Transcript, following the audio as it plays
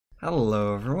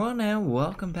Hello everyone and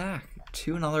welcome back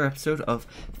to another episode of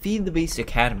Feed the Beast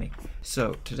Academy.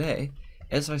 So today,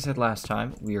 as I said last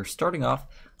time, we are starting off,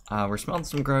 we're smelting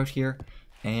some grout here,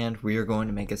 and we are going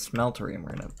to make a smeltery, and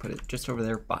we're going to put it just over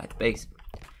there by the base.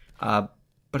 But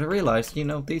I realized,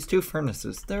 these two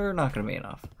furnaces, they're not going to be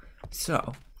enough.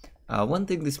 So, one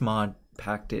thing this mod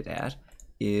pack did add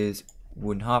is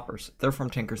wooden hoppers. They're from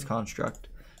Tinker's Construct,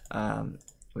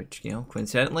 which,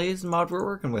 coincidentally is the mod we're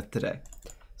working with today.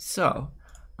 So,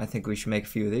 I think we should make a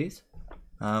few of these.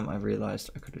 I realized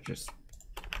I could have just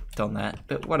done that,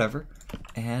 but whatever.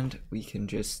 And we can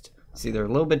just see they're a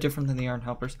little bit different than the iron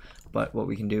hoppers, but what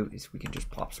we can do is we can just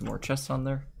pop some more chests on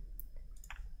there.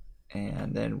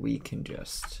 And then we can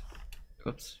just,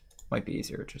 whoops, might be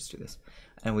easier to just do this.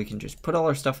 And we can just put all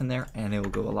our stuff in there and it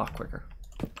will go a lot quicker.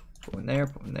 Put one there,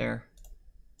 put one there.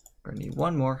 We're gonna need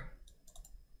one more.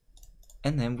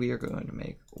 And then we are going to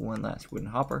make one last wooden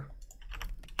hopper.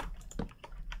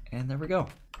 And there we go.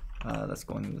 That's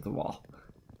going into the wall.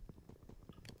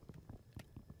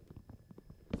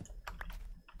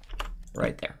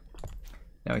 Right there.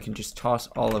 Now we can just toss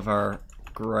all of our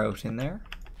grout in there.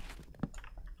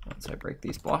 Once I break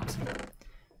these blocks.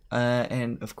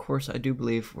 And of course I do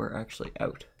believe we're actually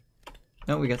out.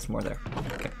 No, we got some more there.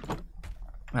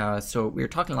 Okay. So we were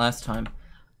talking last time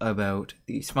about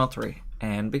the smeltery.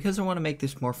 And because I want to make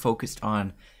this more focused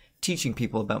on teaching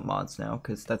people about mods now,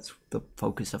 because that's the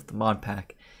focus of the mod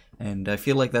pack, and I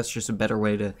feel like that's just a better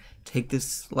way to take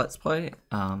this let's play,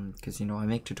 because I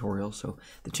make tutorials, so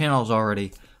the channel is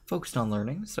already focused on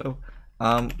learning. So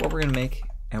what we're gonna make,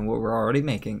 and what we're already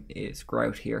making, is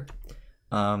grout here,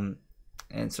 and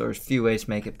so there's a few ways to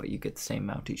make it, but you get the same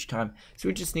amount each time. So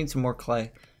we just need some more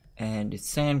clay, and it's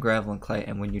sand, gravel, and clay.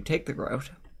 And when you take the grout,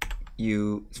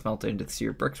 you smelt it into the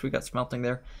seared bricks we got smelting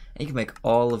there, and you can make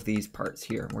all of these parts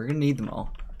here. We're gonna need them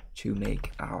all to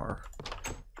make our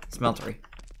smeltery.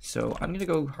 So I'm gonna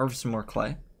go harvest some more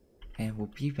clay, and we'll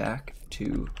be back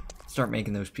to start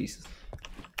making those pieces.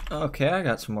 Okay, I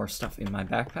got some more stuff in my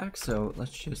backpack, so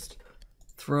let's just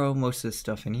throw most of this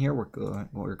stuff in here.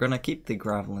 We're gonna keep the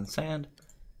gravel and sand.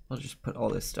 We'll just put all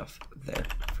this stuff there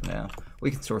for now. We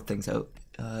can sort things out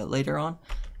later on.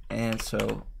 And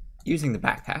so using the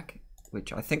backpack,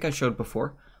 which I think I showed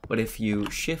before, but if you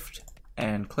shift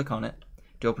and click on it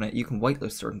to open it, you can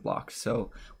whitelist certain blocks.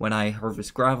 So when I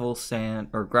harvest gravel, sand,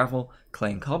 or gravel,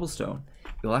 clay, and cobblestone,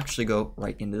 it'll actually go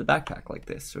right into the backpack like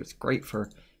this. So it's great for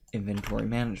inventory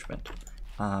management.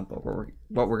 But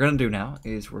what we're going to do now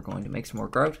is we're going to make some more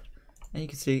grout, and you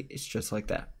can see it's just like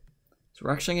that. So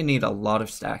we're actually going to need a lot of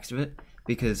stacks of it,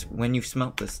 because when you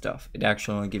smelt this stuff, it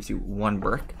actually only gives you one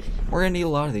brick. We're going to need a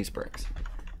lot of these bricks.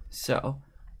 So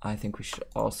I think we should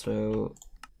also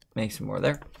make some more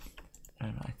there.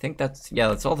 And I think that's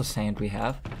all the sand we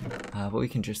have. But we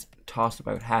can just toss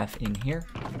about half in here,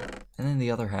 and then the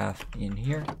other half in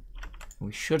here.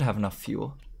 We should have enough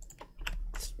fuel.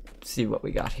 Let's see what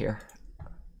we got here.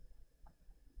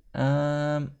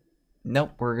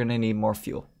 Nope, we're gonna need more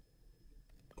fuel.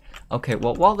 Okay,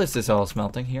 well, while this is all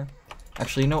smelting here,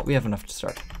 actually, you know what? We have enough to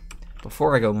start.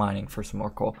 Before I go mining for some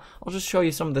more coal, I'll just show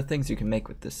you some of the things you can make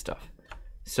with this stuff.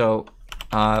 So,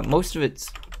 most of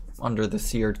it's under the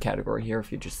seared category here,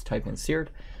 if you just type in seared.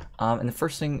 And the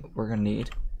first thing we're going to need,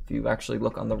 if you actually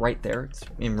look on the right there, it's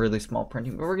in really small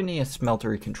printing, but we're going to need a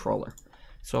smeltery controller.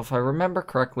 So if I remember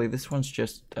correctly, this one's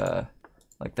just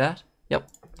like that. Yep,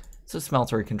 it's a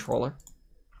smeltery controller.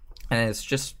 And it's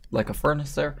just like a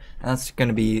furnace there, and that's going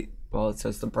to be, well, it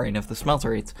says the brain of the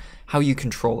smeltery. It's how you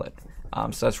control it.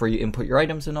 So that's where you input your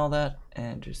items and all that,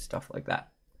 and just stuff like that.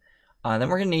 Then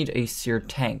we're going to need a seared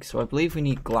tank. So I believe we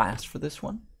need glass for this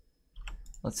one.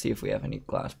 Let's see if we have any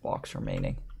glass blocks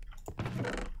remaining.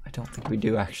 I don't think we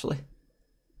do, actually.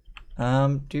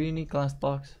 Do you need glass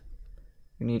blocks?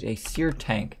 We need a seared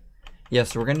tank. Yeah,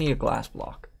 so we're going to need a glass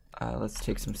block. Let's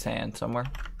take some sand somewhere.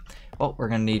 Well, we're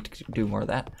going to need to do more of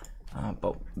that.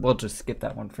 But we'll just skip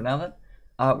that one for now then.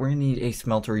 We're going to need a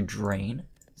smeltery drain.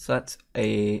 So that's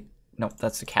a... Nope,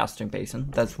 that's the casting basin.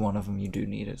 That's one of them you do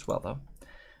need as well, though.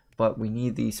 But we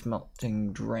need the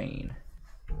smelting drain.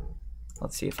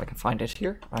 Let's see if I can find it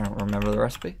here. I don't remember the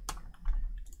recipe.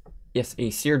 Yes, a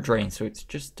seared drain. So it's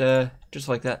just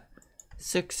like that.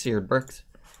 6 seared bricks.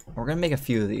 We're gonna make a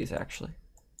few of these actually,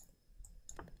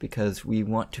 because we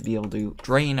want to be able to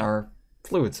drain our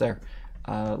fluids there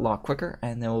a lot quicker,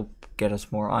 and they'll get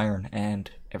us more iron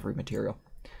and every material,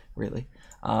 really.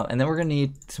 And then we're gonna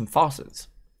need some faucets.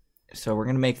 So we're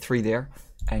going to make 3 there,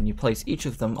 and you place each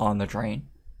of them on the drain,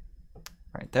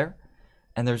 right there.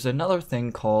 And there's another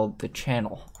thing called the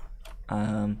channel.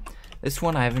 This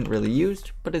one I haven't really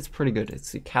used, but it's pretty good.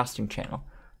 It's the casting channel.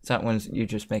 So that one's, you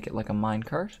just make it like a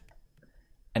minecart,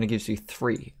 and it gives you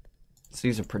 3. So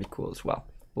these are pretty cool as well.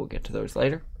 We'll get to those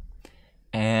later.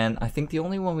 And I think the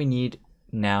only one we need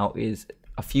now is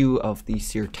a few of these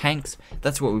sear tanks.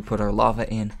 That's what we put our lava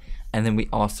in. And then we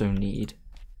also need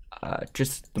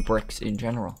just the bricks in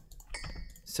general.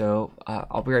 So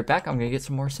I'll be right back. I'm going to get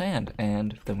some more sand,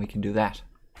 and then we can do that.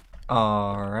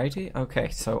 Alrighty. Okay,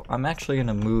 so I'm actually going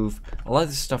to move a lot of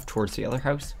this stuff towards the other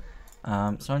house.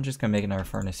 So I'm just going to make another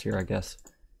furnace here, I guess,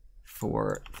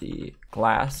 for the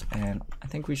glass. And I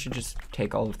think we should just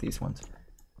take all of these ones.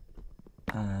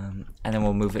 And then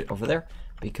we'll move it over there,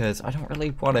 because I don't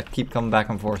really want to keep coming back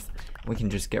and forth. We can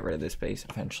just get rid of this base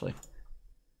eventually.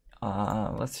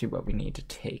 Let's see what we need to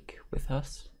take with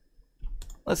us.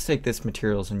 Let's take this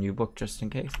materials and new book just in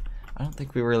case. I don't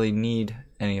think we really need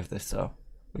any of this, so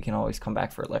we can always come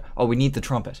back for it later. Oh, we need the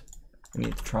trumpet. We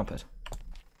need the trumpet.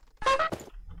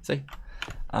 See?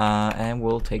 And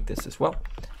we'll take this as well.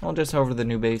 I'll just over to the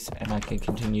new base, and I can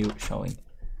continue showing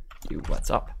you what's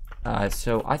up.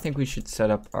 So I think we should set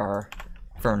up our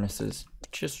furnaces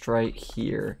just right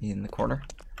here in the corner.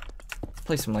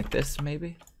 Place them like this,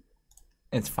 maybe.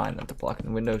 It's fine that they're blocking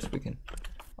the windows. We can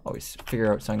always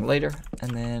figure out something later,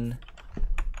 and then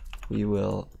we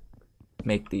will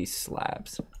make these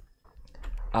slabs.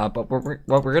 But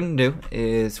what we're gonna do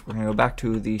is we're gonna go back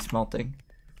to the smelting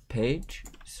page.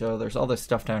 So there's all this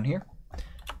stuff down here,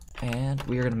 and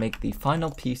we are gonna make the final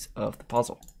piece of the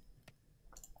puzzle.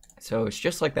 So it's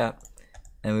just like that,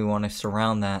 and we want to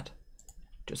surround that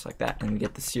just like that, and we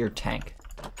get the sear tank.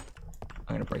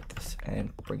 I'm gonna break this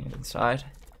and bring it inside,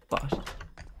 but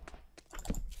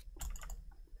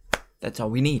that's all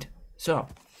we need. So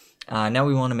now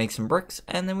we want to make some bricks,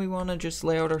 and then we want to just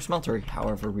lay out our smeltery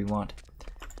however we want.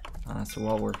 So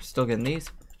while we're still getting these,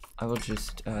 I will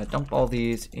just dump all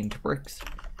these into bricks,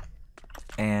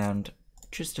 and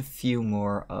just a few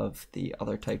more of the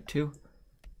other type too.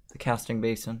 The casting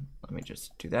basin, let me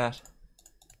just do that.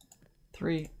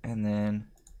 3, and then,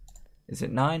 is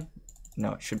it 9?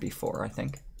 No, it should be 4, I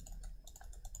think.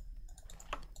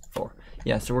 4.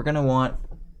 Yeah, so we're gonna want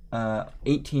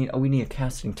 18. Oh, we need a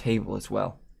casting table as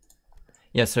well.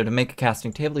 Yeah, so to make a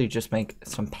casting table, you just make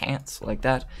some pants like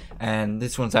that. And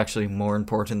this one's actually more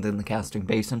important than the casting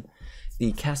basin.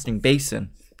 The casting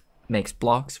basin makes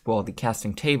blocks, while the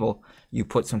casting table, you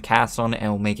put some casts on it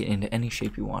and will make it into any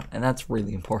shape you want. And that's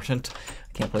really important.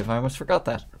 I can't believe I almost forgot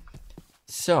that.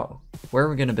 So, where are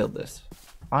we going to build this?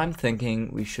 I'm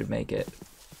thinking we should make it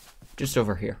just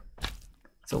over here.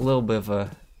 It's a little bit of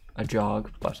a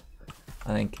jog, but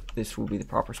I think this will be the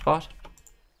proper spot.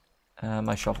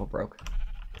 My shovel broke.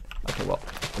 Okay, well,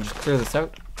 I'll just clear this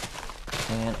out,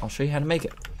 and I'll show you how to make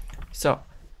it. So,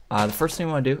 the first thing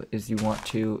you want to do is you want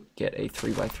to get a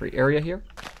 3x3 area here,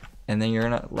 and then you're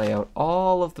going to lay out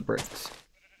all of the bricks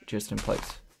just in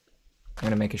place. I'm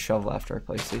going to make a shovel after I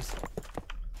place these.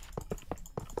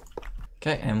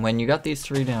 Okay, and when you got these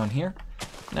 3 down here,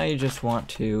 now you just want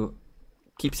to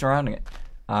keep surrounding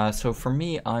it. So for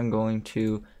me, I'm going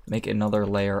to make another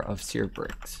layer of seared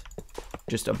bricks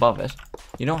just above it.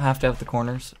 You don't have to have the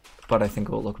corners, but I think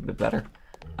it will look a bit better.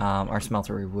 Our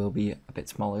smeltery will be a bit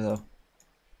smaller though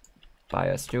by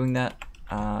us doing that,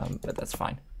 but that's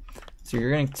fine. So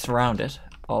you're going to surround it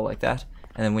all like that,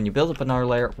 and then when you build up another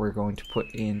layer, we're going to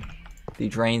put in the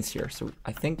drains here. So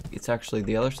I think it's actually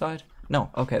the other side. No,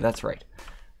 okay, that's right.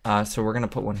 So we're going to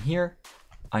put one here.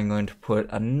 I'm going to put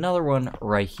another one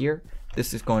right here.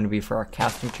 This is going to be for our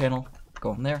casting channel,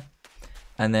 going there.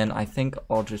 And then I think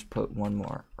I'll just put one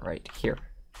more right here.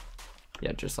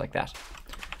 Yeah, just like that.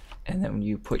 And then when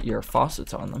you put your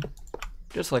faucets on them,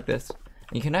 just like this.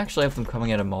 You can actually have them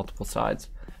coming out of multiple sides,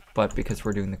 but because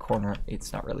we're doing the corner,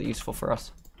 it's not really useful for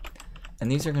us. And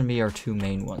these are going to be our 2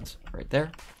 main ones right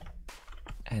there.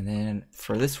 And then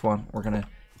for this one, we're going to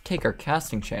take our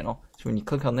casting channel. So when you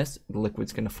click on this, the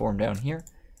liquid's going to form down here,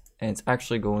 and it's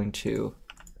actually going to,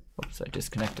 oops, I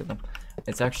disconnected them.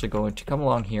 It's actually going to come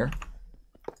along here.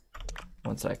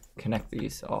 Once I connect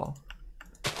these all,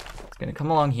 it's going to come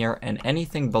along here, and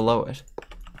anything below it,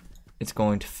 it's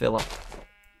going to fill up.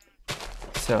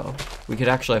 So we could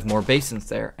actually have more basins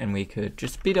there, and we could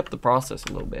just speed up the process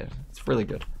a little bit. It's really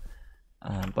good.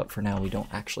 But for now, we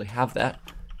don't actually have that,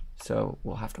 so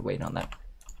we'll have to wait on that.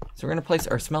 So we're going to place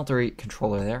our smeltery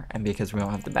controller there, and because we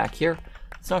don't have the back here,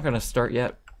 it's not going to start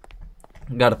yet.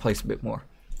 We've got to place a bit more.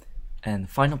 And the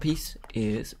final piece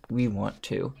is we want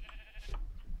to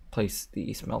place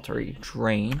the smeltery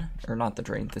drain, or not the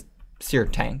drain, the sear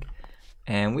tank.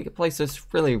 And we can place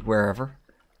this really wherever.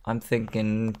 I'm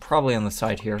thinking probably on the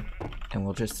side here, and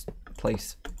we'll just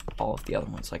place all of the other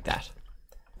ones like that.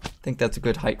 think that's a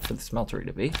good height for the smeltery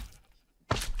to be.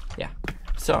 Yeah.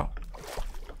 So,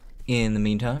 in the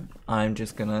meantime, I'm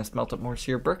just gonna smelt up more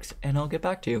sear bricks, and I'll get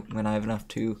back to you when I have enough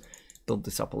to build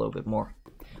this up a little bit more.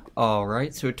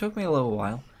 Alright, so it took me a little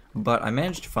while, but I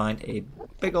managed to find a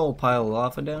big old pile of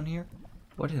lava down here.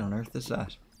 What on earth is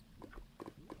that?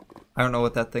 I don't know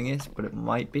what that thing is, but it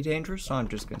might be dangerous, so I'm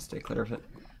just gonna stay clear of it.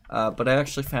 But I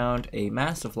actually found a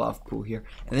massive lava pool here,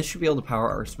 and this should be able to power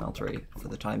our smeltery for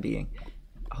the time being.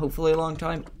 Hopefully a long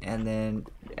time, and then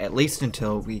at least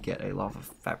until we get a lava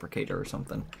fabricator or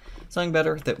something. Something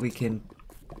better that we can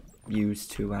use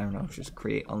to, I don't know, just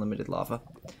create unlimited lava.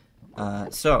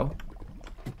 So,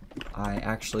 I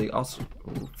actually also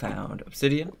found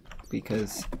obsidian,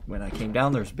 because when I came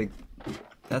down there's a big...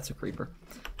 That's a creeper.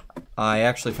 I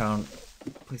actually found...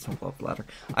 Please don't blow up the ladder.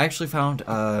 I actually found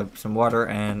some water,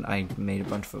 and I made a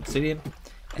bunch of obsidian.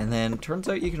 And then turns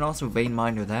out you can also vein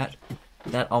mine with that.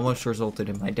 That almost resulted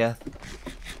in my death,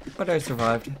 but I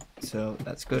survived, so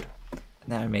that's good.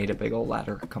 And then I made a big old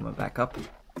ladder coming back up.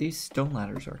 These stone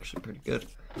ladders are actually pretty good.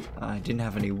 I didn't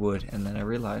have any wood, and then I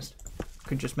realized I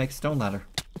could just make a stone ladder.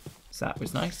 So that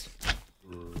was nice.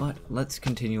 But let's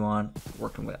continue on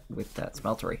working with that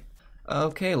smeltery.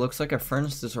 Okay, looks like our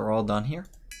furnaces are all done here.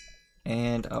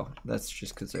 And, oh, that's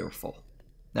just because they were full.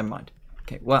 Never mind.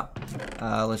 Okay, well,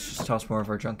 let's just toss more of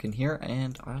our junk in here,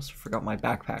 and I also forgot my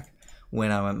backpack when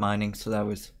I went mining, so that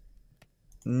was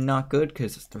not good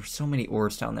because there's so many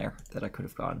ores down there that I could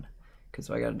have gotten. Because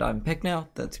I got a diamond pick now,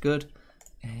 that's good.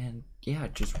 And yeah,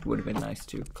 it just would have been nice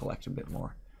to collect a bit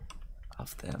more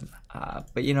of them.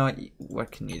 But you know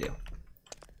what can you do?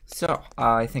 So,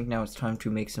 I think now it's time to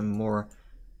make some more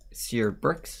seared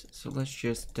bricks. So let's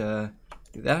just do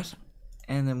that.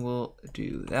 And then we'll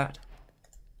do that.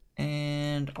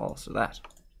 And also that.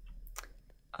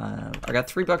 I got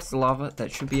 3 buckets of lava.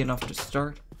 That should be enough to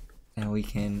start, and we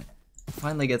can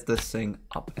finally get this thing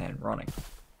up and running.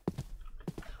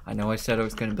 I know I said I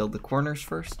was going to build the corners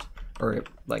first, or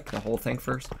like the whole thing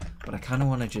first, but I kind of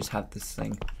want to just have this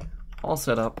thing all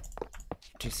set up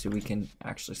just so we can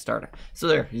actually start it. So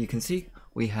there, you can see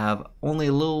we have only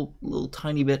a little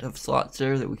tiny bit of slots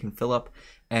there that we can fill up,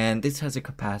 and this has a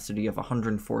capacity of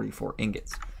 144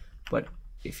 ingots. But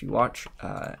if you watch,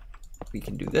 we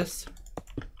can do this.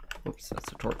 Whoops,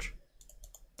 that's a torch.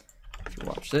 If you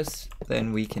watch this,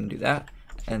 then we can do that,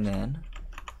 and then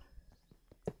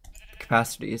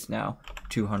capacity is now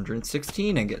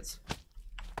 216 ingots.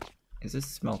 Is this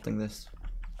smelting this?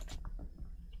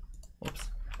 Whoops.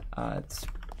 It's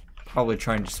probably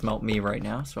trying to smelt me right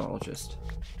now, so I'll just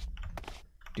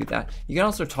do that. You can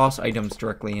also toss items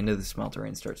directly into the smelter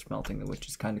and start smelting them, which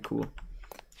is kind of cool.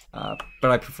 But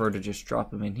I prefer to just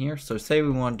drop them in here. So say we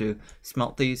wanted to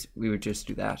smelt these, we would just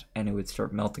do that, and it would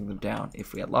start melting them down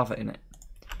if we had lava in it.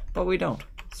 But we don't,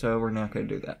 so we're not going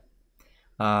to do that.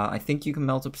 I think you can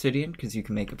melt obsidian, because you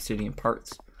can make obsidian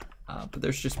parts. But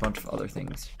there's just a bunch of other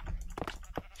things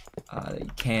that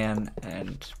you can,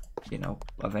 and, you know,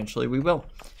 eventually we will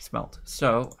smelt.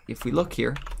 So if we look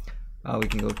here, we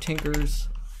can go Tinkers,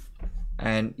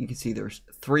 and you can see there's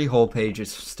 3 whole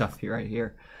pages of stuff here right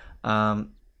here.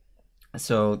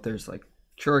 So there's like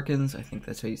shurikens, I think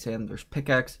that's how you say them. There's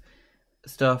pickaxe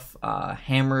stuff,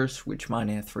 hammers, which mine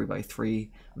have 3x3,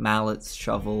 mallets,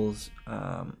 shovels,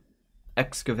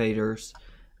 excavators,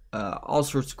 all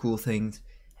sorts of cool things,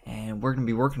 and we're going to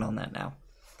be working on that now.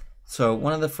 So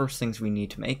one of the first things we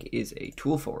need to make is a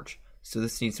tool forge. So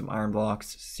this needs some iron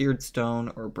blocks, seared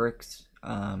stone or bricks,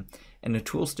 and a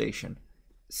tool station.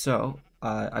 So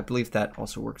I believe that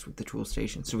also works with the tool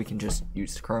station, so we can just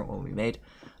use the current one we made.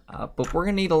 But we're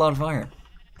going to need a lot of iron.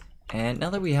 And now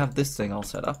that we have this thing all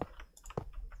set up,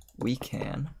 we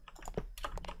can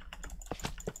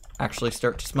actually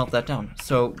start to smelt that down.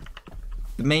 So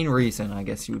the main reason, I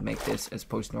guess, you would make this as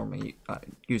opposed to normally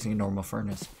using a normal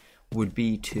furnace would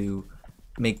be to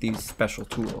make these special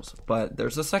tools. But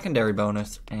there's a secondary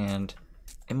bonus, and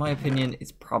in my opinion,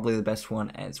 it's probably the best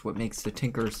one, as what makes the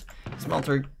Tinker's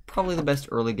Smeltery probably the best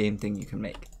early game thing you can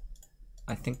make.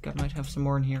 I think I might have some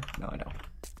more in here. No, I don't.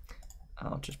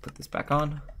 I'll just put this back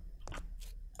on.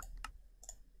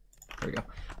 There we go.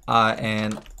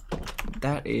 And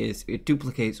that is, it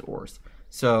duplicates ores.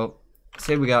 So,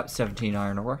 say we got 17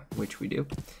 iron ore, which we do.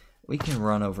 We can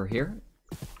run over here,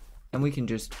 and we can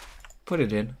just put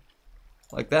it in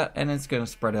like that, and it's going to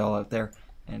spread it all out there.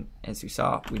 And as you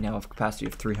saw, we now have a capacity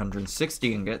of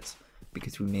 360 ingots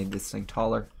because we made this thing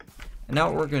taller. And now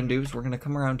what we're going to do is we're going to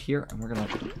come around here, and we're going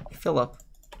to fill up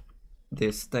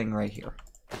this thing right here.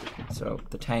 So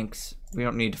the tanks, we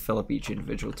don't need to fill up each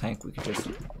individual tank. We could just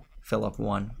fill up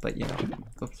one, but you know,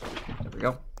 oops, there we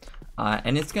go.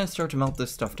 And it's going to start to melt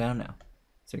this stuff down now.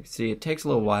 So you can see it takes a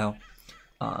little while.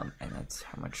 And that's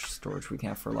how much storage we can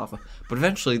have for lava. But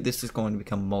eventually this is going to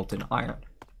become molten iron.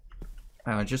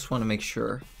 I just want to make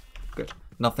sure, good,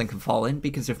 nothing can fall in,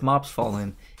 because if mobs fall in,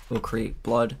 it will create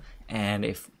blood. And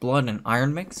if blood and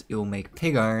iron mix, it will make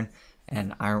pig iron.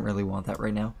 And I don't really want that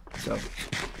right now. So,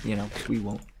 you know, we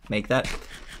won't make that.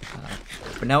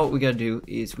 But now what we gotta do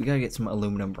is we gotta get some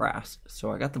aluminum brass.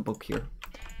 So I got the book here,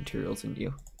 materials and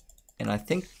you. And I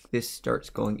think this starts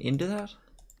going into that.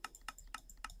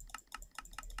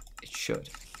 It should.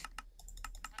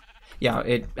 Yeah,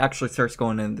 it actually starts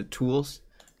going in the tools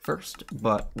first.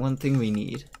 But one thing we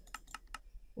need,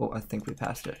 oh, I think we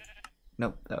passed it.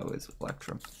 Nope, that was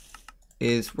electrum.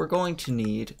 Is we're going to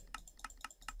need,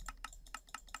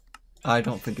 I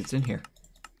don't think it's in here.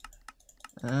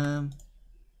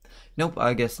 Nope,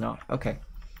 I guess not. Okay.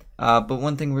 But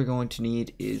one thing we're going to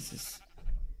need is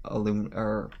aluminum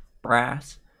or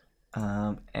brass.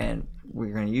 And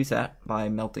we're going to use that by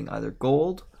melting either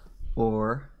gold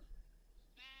or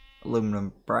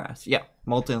aluminum brass. Yeah,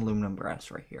 molten aluminum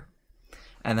brass right here.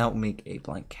 And that will make a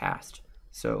blank cast.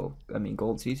 So, I mean,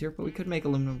 gold's easier, but we could make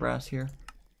aluminum brass here.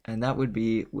 And that would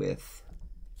be with,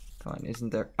 come on,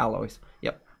 isn't there alloys?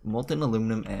 Yep, molten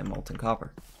aluminum and molten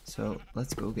copper. So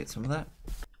let's go get some of that.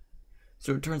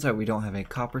 So it turns out we don't have any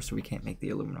copper, so we can't make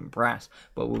the aluminum brass.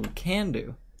 But what we can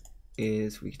do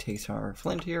is we can take some of our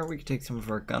flint here, we can take some of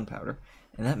our gunpowder,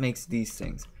 and that makes these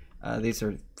things. These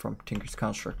are from Tinker's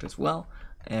Construct as well,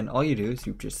 and all you do is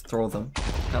you just throw them,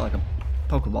 kind of like a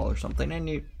Pokeball or something, and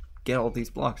you get all these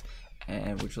blocks.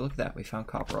 And would you look at that, we found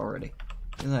copper already.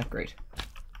 Isn't that great?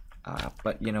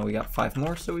 But, you know, we got 5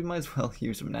 more, so we might as well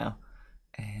use them now.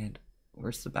 And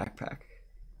where's the backpack?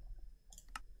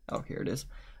 Oh, here it is.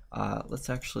 Let's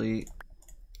actually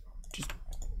just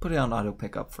put it on auto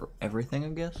pickup for everything, I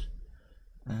guess.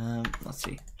 Let's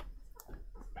see.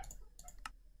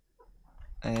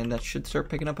 And that should start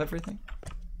picking up everything.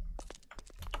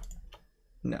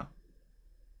 No.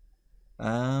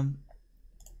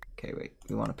 Okay, wait.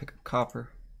 We want to pick up copper.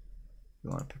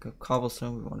 We want to pick up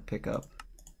cobblestone. We want to pick up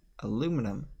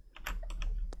aluminum.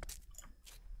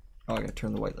 Oh, I gotta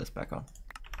turn the whitelist back on.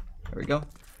 There we go.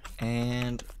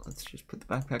 And let's just put the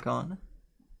backpack on.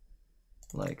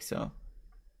 Like so.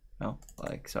 No,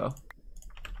 like so.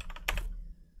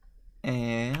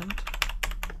 And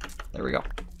there we go.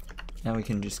 Now we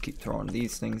can just keep throwing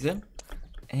these things in.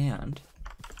 And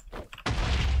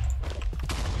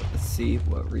let's see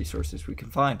what resources we can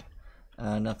find.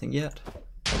 Nothing yet.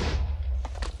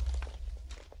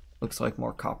 Looks like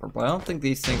more copper, but I don't think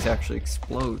these things actually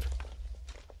explode.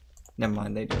 Never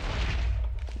mind, they do.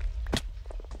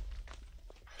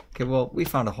 Okay, well, we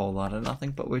found a whole lot of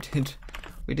nothing, but we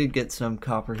did get some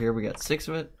copper here. We got 6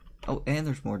 of it. Oh, and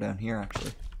there's more down here,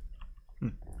 actually.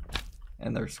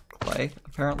 And there's clay,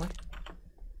 apparently.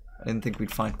 I didn't think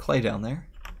we'd find clay down there.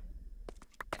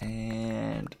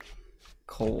 And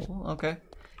coal, okay.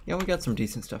 Yeah, we got some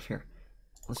decent stuff here.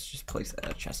 Let's just place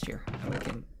a chest here, and we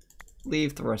can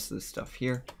leave the rest of this stuff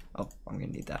here. Oh, I'm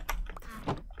gonna need that.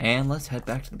 And let's head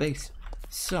back to the base.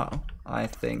 So, I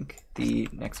think the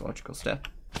next logical step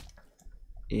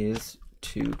is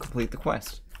to complete the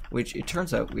quest, which it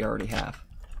turns out we already have.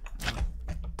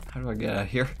 How do I get out of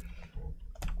here?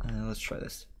 Let's try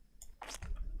this.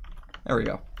 There we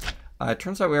go. It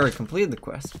turns out we already completed the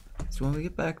quest. So when we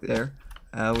get back there,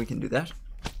 we can do that.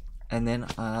 And then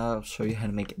I'll show you how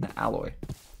to make an alloy.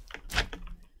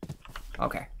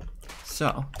 Okay.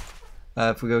 So,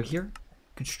 if we go here,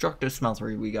 construct a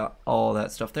smeltery, we got all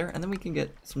that stuff there, and then we can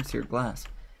get some seared glass.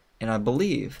 And I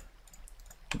believe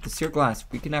with the seared glass,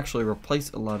 we can actually replace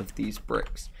a lot of these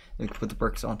bricks. And we can put the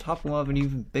bricks on top, and we'll have an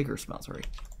even bigger smeltery.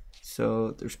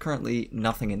 So there's currently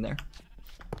nothing in there.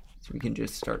 So we can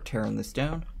just start tearing this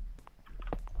down.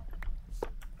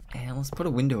 And let's put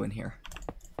a window in here.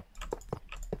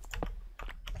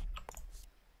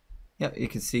 Yep, you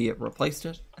can see it replaced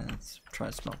it. And let's try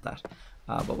to smelt that.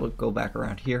 But we'll go back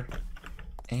around here.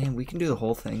 And we can do the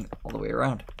whole thing all the way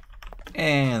around.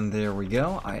 And there we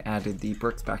go. I added the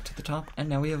bricks back to the top. And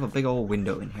now we have a big old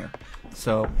window in here.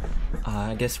 So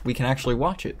I guess we can actually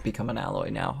watch it become an alloy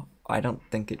now. I don't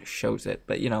think it shows it,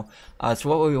 but you know. So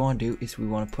what we want to do is we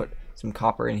want to put some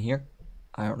copper in here.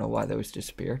 I don't know why those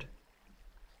disappeared.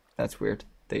 That's weird.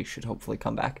 They should hopefully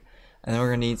come back. And then we're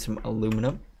going to need some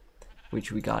aluminum,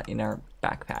 which we got in our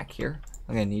backpack here.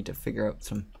 I'm going to need to figure out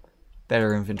some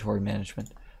better inventory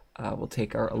management. We'll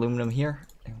take our aluminum here,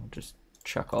 and we'll just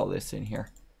chuck all this in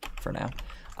here for now.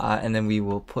 And then we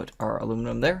will put our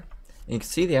aluminum there. And you can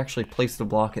see they actually placed the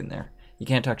block in there. You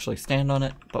can't actually stand on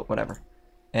it, but whatever.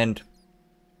 And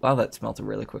wow, that smelted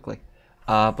really quickly.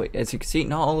 But as you can see,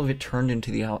 not all of it turned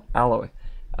into the alloy.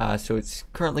 So it's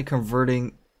currently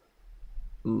converting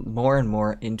more and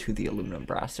more into the aluminum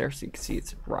brass there. So you can see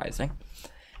it's rising.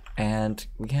 And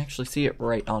we can actually see it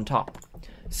right on top.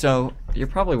 So you're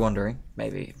probably wondering,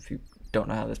 maybe if you don't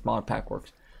know how this mod pack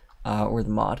works, or the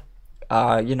mod,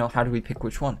 you know, how do we pick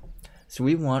which one? So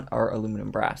we want our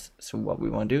aluminum brass. So what we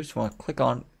want to do is we want to click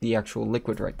on the actual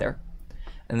liquid right there.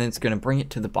 And then it's going to bring it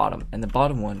to the bottom. And the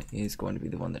bottom one is going to be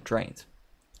the one that drains.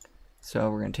 So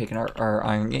we're going to take our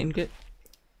iron ingot.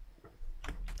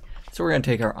 So we're going to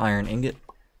take our iron ingot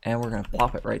and we're going to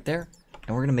plop it right there.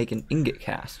 And we're going to make an ingot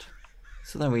cast.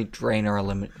 So then we drain our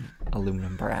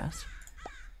aluminum brass.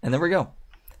 And there we go.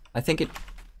 I think it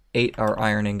ate our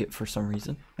iron ingot for some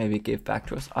reason. Maybe it gave back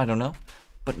to us. I don't know.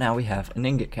 But now we have an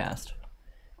ingot cast.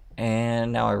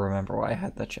 And now I remember why I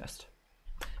had that chest.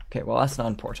 Okay, well that's not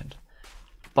important.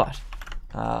 But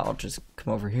I'll just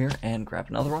come over here and grab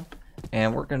another one.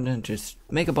 And we're going to just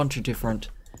make a bunch of different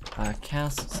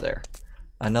casts there.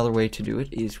 Another way to do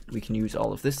it is we can use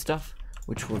all of this stuff,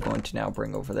 which we're going to now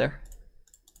bring over there.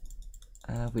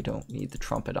 We don't need the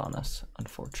trumpet on us,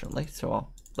 unfortunately, so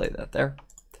I'll lay that there.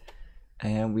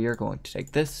 And we are going to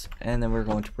take this, and then we're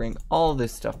going to bring all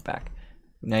this stuff back.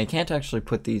 Now you can't actually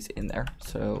put these in there,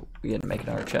 so we got to make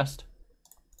another chest.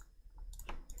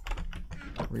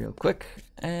 Real quick,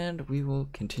 and we will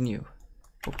continue.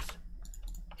 Oops.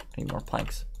 Need more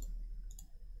planks.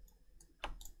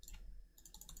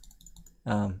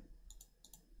 Oh,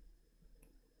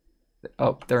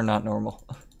 they're not normal.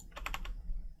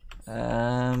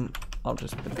 I'll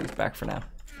just put these back for now.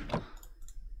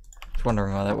 Just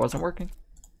wondering why that wasn't working.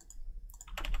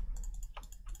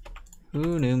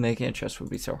 Who knew making a chest would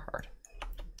be so hard?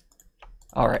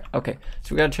 Alright, okay.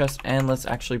 So we got a chest, and let's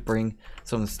actually bring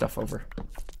some of the stuff over.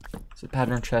 So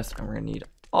pattern chest, and we're gonna need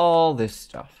all this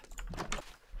stuff.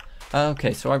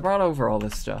 Okay, so I brought over all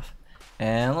this stuff,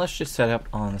 and let's just set up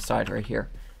on the side right here.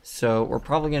 So we're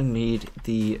probably gonna need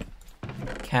the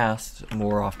casts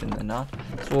more often than not,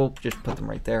 so we'll just put them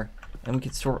right there, and we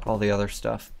can sort all the other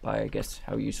stuff by, I guess,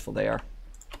 how useful they are.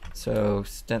 So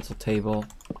stencil table,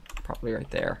 probably right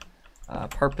there.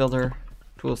 Part builder,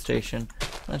 tool station,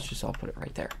 let's just all put it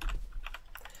right there.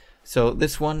 So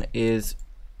this one is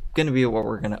going to be what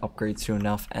we're going to upgrade soon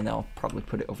enough, and I'll probably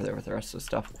put it over there with the rest of the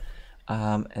stuff.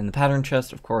 And the pattern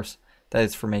chest, of course, that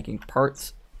is for making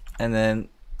parts, and then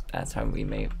that's how we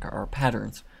make our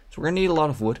patterns. So we're going to need a lot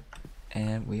of wood,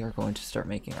 and we are going to start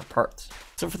making our parts.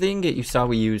 So for the ingot, you saw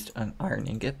we used an iron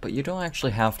ingot, but you don't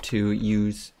actually have to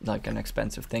use like an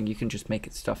expensive thing. You can just make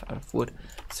it stuff out of wood.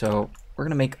 So we're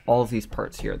going to make all of these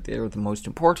parts here. They're the most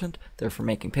important. They're for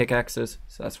making pickaxes,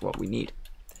 so that's what we need.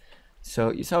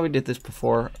 So you saw we did this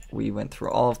before. We went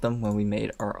through all of them when we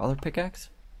made our other pickaxe.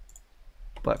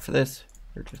 But for this,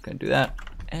 we're just going to do that,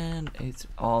 and it's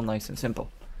all nice and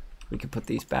simple. We can put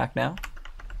these back now.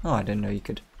 Oh, I didn't know you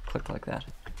could click like that.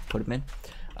 Put them in.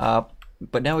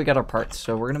 But now we got our parts,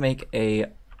 so we're gonna make a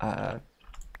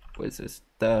what is this?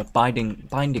 The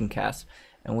binding cast,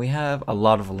 and we have a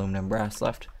lot of aluminum brass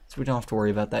left, so we don't have to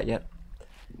worry about that yet.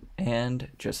 And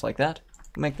just like that,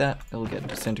 make that, it'll get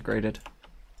disintegrated,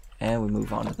 and we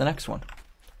move on to the next one.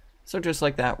 So just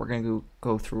like that, we're gonna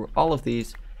go through all of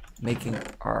these, making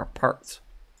our parts.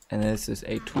 And this is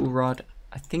a tool rod.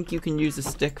 I think you can use a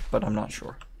stick, but I'm not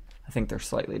sure. I think they're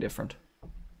slightly different.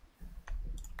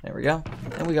 There we go,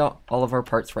 and we got all of our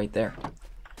parts right there.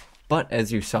 But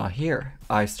as you saw here,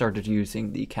 I started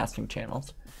using the casting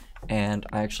channels, and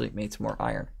I actually made some more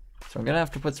iron. So I'm gonna have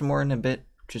to put some more in a bit,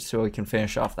 just so we can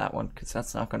finish off that one, because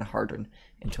that's not gonna harden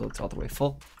until it's all the way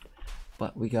full.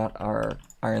 But we got our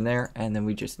iron there, and then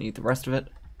we just need the rest of it.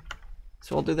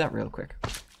 So we'll do that real quick.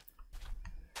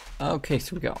 Okay,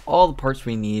 so we got all the parts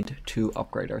we need to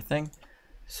upgrade our thing.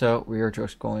 So we are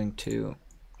just going to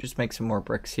just make some more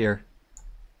bricks here.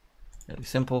 Really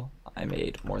simple. I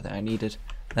made more than I needed.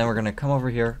 Then we're going to come over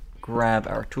here, grab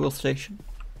our tool station.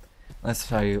 That's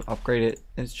how you upgrade it.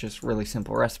 It's just really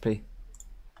simple recipe,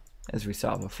 as we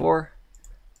saw before.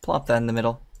 Plop that in the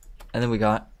middle, and then we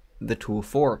got the tool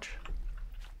forge.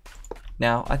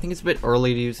 Now, I think it's a bit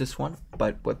early to use this one,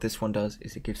 but what this one does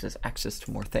is it gives us access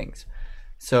to more things.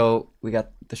 So we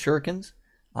got the shurikens.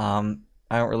 I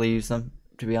don't really use them,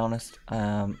 to be honest.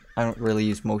 I don't really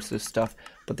use most of this stuff,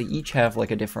 but they each have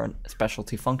like a different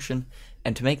specialty function,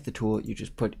 and to make the tool you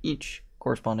just put each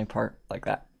corresponding part like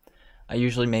that. I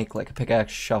usually make like a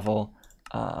pickaxe, shovel,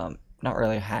 not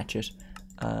really a hatchet,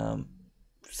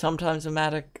 sometimes a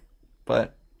mattock,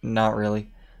 but not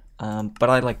really. But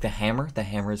I like the hammer. The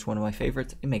hammer is one of my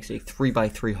favorites. It makes a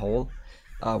 3x3 hole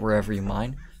wherever you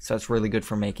mine, so that's really good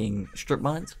for making strip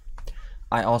mines.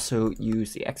 I also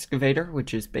use the excavator,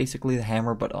 which is basically the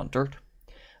hammer but on dirt.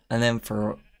 And then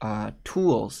for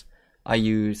tools, I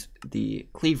use the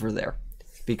cleaver there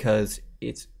because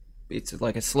it's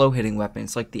like a slow hitting weapon.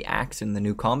 It's like the axe in the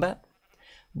new combat,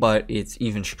 but it's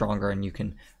even stronger, and you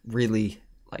can really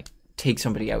like take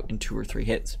somebody out in 2 or 3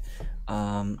 hits.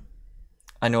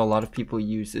 I know a lot of people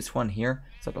use this one here.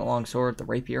 It's like a long sword, the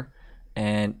rapier,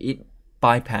 and it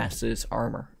bypasses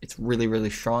armor. It's really, really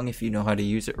strong if you know how to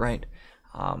use it right.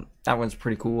 That one's a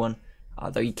pretty cool one,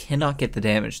 though you cannot get the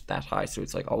damage that high, so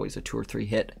it's like always a 2 or 3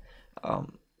 hit.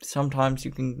 Sometimes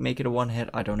you can make it a 1 hit.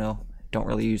 I don't know. Don't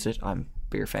really use it. I'm a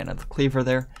bigger fan of the cleaver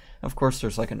there. Of course,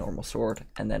 there's like a normal sword,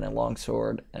 and then a long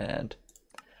sword, and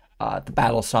the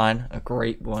battle sign, a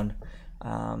great one.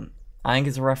 I think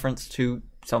it's a reference to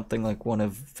something like one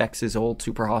of Vex's old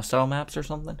super hostile maps or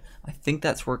something. I think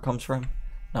that's where it comes from.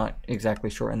 Not exactly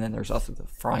sure. And then there's also the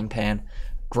frying pan,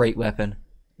 great weapon.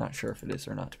 Not sure if it is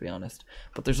or not, to be honest.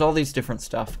 But there's all these different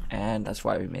stuff, and that's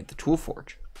why we made the tool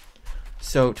forge.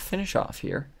 So to finish off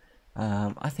here,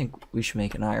 I think we should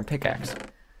make an iron pickaxe.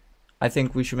 I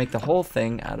think we should make the whole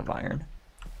thing out of iron,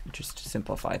 just to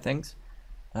simplify things.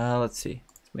 Let's see.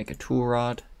 Let's make a tool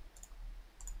rod.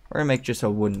 We're gonna make just a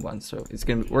wooden one, so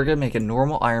we're gonna make a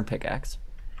normal iron pickaxe,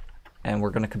 and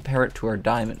we're gonna compare it to our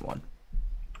diamond one.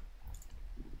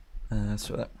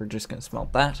 So that we're just gonna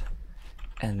smelt that,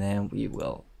 and then we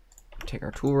will take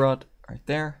our tool rod right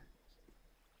there.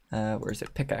 Where is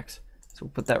it? Pickaxe. So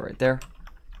we'll put that right there.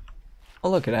 Oh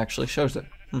look, it actually shows it.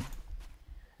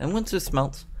 And once it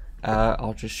smelts,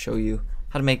 I'll just show you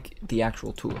how to make the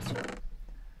actual tools.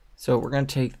 So we're going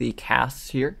to take the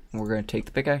casts here, and we're going to take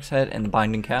the pickaxe head and the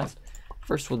binding cast.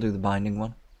 First we'll do the binding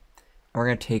one. And we're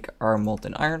going to take our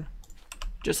molten iron,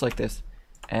 just like this,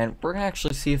 and we're going to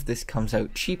actually see if this comes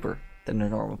out cheaper than a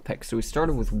normal pick. So we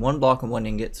started with 1 block and 1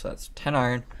 ingot, so that's 10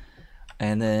 iron.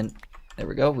 And then, there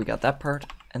we go, we got that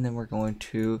part. And then we're going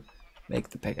to make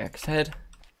the pickaxe head.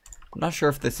 I'm not sure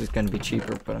if this is going to be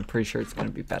cheaper, but I'm pretty sure it's going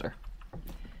to be better.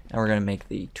 And we're going to make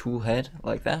the tool head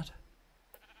like that.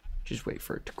 Just wait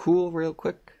for it to cool real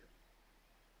quick.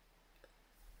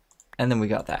 And then we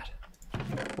got that.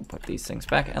 We'll put these things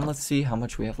back, and let's see how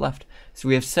much we have left. So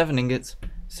we have 7 ingots,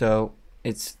 so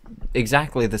it's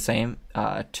exactly the same,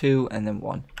 2 and then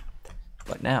 1.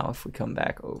 But now if we come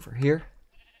back over here,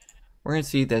 we're going to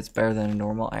see that it's better than a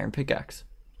normal iron pickaxe.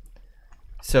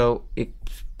 So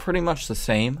it's pretty much the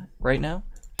same right now,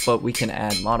 but we can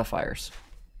add modifiers.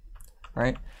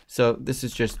 Right? So this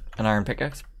is just an iron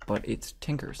pickaxe, but it's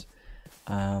Tinker's.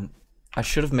 I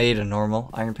should have made a normal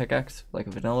iron pickaxe, like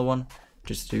a vanilla one,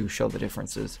 just to show the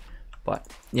differences. But,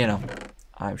 you know,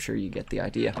 I'm sure you get the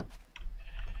idea.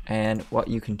 And what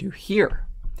you can do here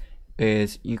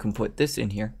is you can put this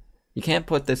in here. You can't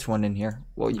put this one in here.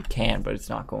 Well, you can, but it's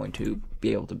not going to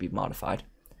be able to be modified.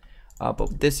 But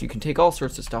with this, you can take all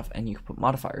sorts of stuff and you can put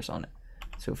modifiers on it.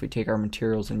 So if we take our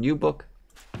materials in U-Book,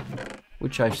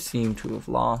 which I seem to have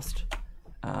lost,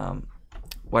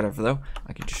 whatever though,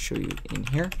 I can just show you in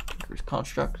here, Tinker's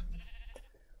Construct.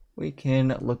 We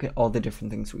can look at all the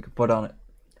different things we could put on it.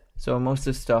 So most of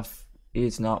this stuff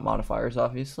is not modifiers,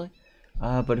 obviously,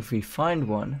 but if we find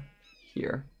one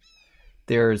here,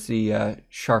 there's the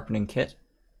sharpening kit.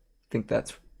 I think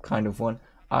that's kind of one.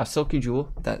 Silky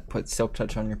jewel, that puts silk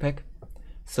touch on your pick.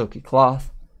 Silky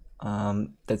cloth,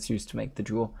 that's used to make the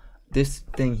jewel. This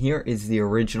thing here is the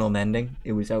original mending.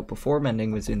 It was out before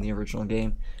mending was in the original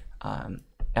game. I'm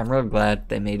really glad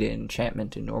they made it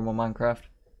enchantment in normal Minecraft.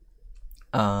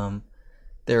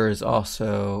 There is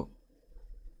also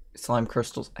slime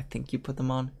crystals. I think you put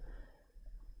them on.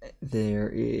 There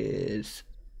is,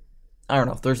 I don't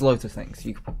know, there's loads of things.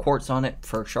 You can put quartz on it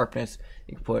for sharpness.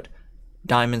 You can put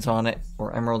diamonds on it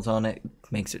or emeralds on it.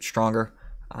 It makes it stronger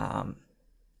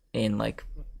in like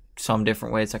some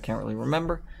different ways I can't really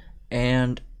remember.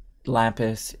 And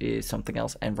lapis is something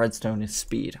else, and redstone is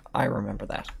speed. I remember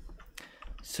that.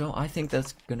 So I think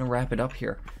that's gonna wrap it up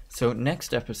here. So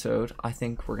next episode, I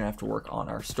think we're gonna have to work on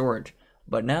our storage.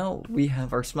 But now we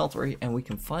have our smeltery, and we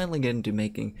can finally get into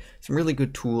making some really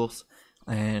good tools.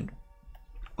 And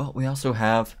well, we also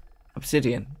have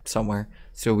obsidian somewhere,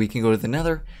 so we can go to the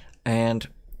nether and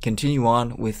continue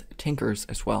on with tinkers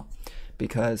as well,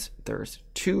 because there's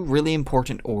 2 really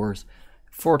important ores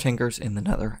for tinkers in the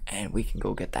nether, and we can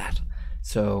go get that.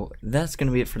 So that's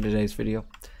gonna be it for today's video.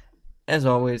 As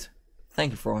always,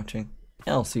 thank you for watching,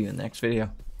 and I'll see you in the next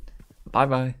video. Bye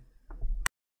bye.